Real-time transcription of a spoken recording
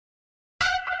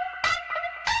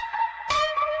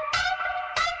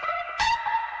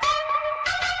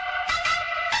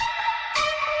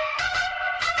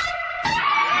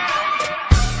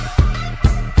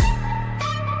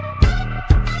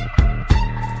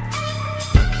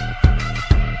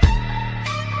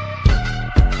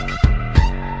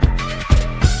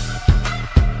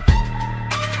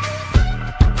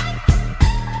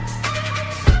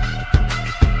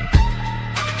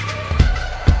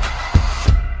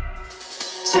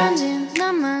천진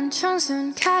나만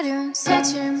청순 가련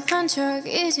새침한 척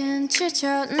이젠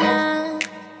지쳤나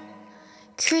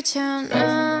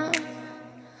귀찮아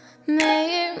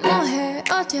매일 뭐해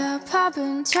어디야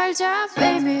밥은 잘자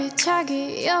baby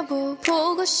자기 여보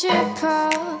보고 싶어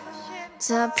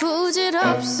다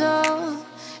부질없어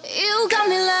You got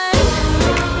me like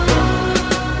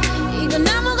이건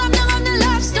아무 감정 없는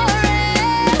love story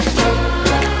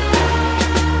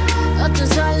어떤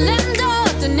설렘도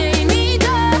어떤 의미도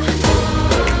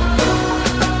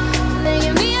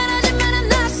내게 미안하지만 I'm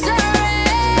not sorry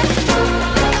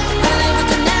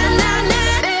원래부터 나는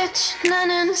Bitch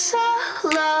나는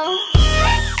solo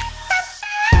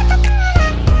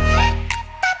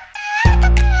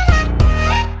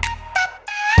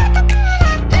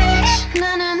Bitch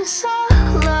나는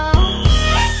solo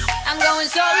I'm going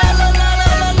solo la la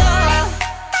la la la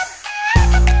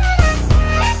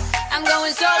I'm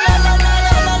going solo la la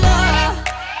la la la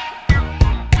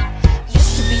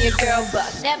Used to be a girl but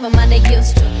never mind I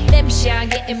used to Let me shine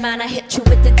getting mine I hit you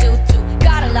with the doo-doo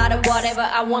Got a lot of whatever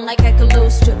I want like I could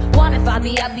lose to Wanna find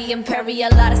me at the Imperial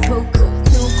lot of smooth cool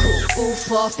Too cool, ooh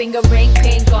for finger ring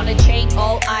pink on a chain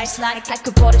all eyes like I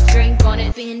could put a drink on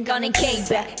it Been gone and came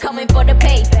back coming for the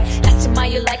payback Last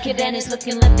time you like it and it's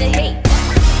looking like the hate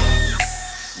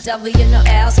W no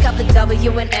L's, got the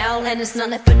W and L And it's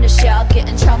none in the shell, get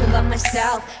in trouble by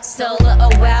myself Solo, oh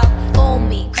well, own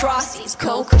me, crossies,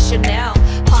 Coco Chanel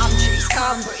Palm trees,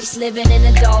 calm breeze, living in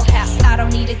a dollhouse I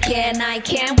don't need a can, I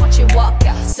can't watch you walk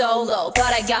out solo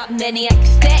But I got many I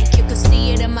can thank, you can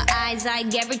see it in my eyes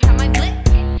Like every time I blink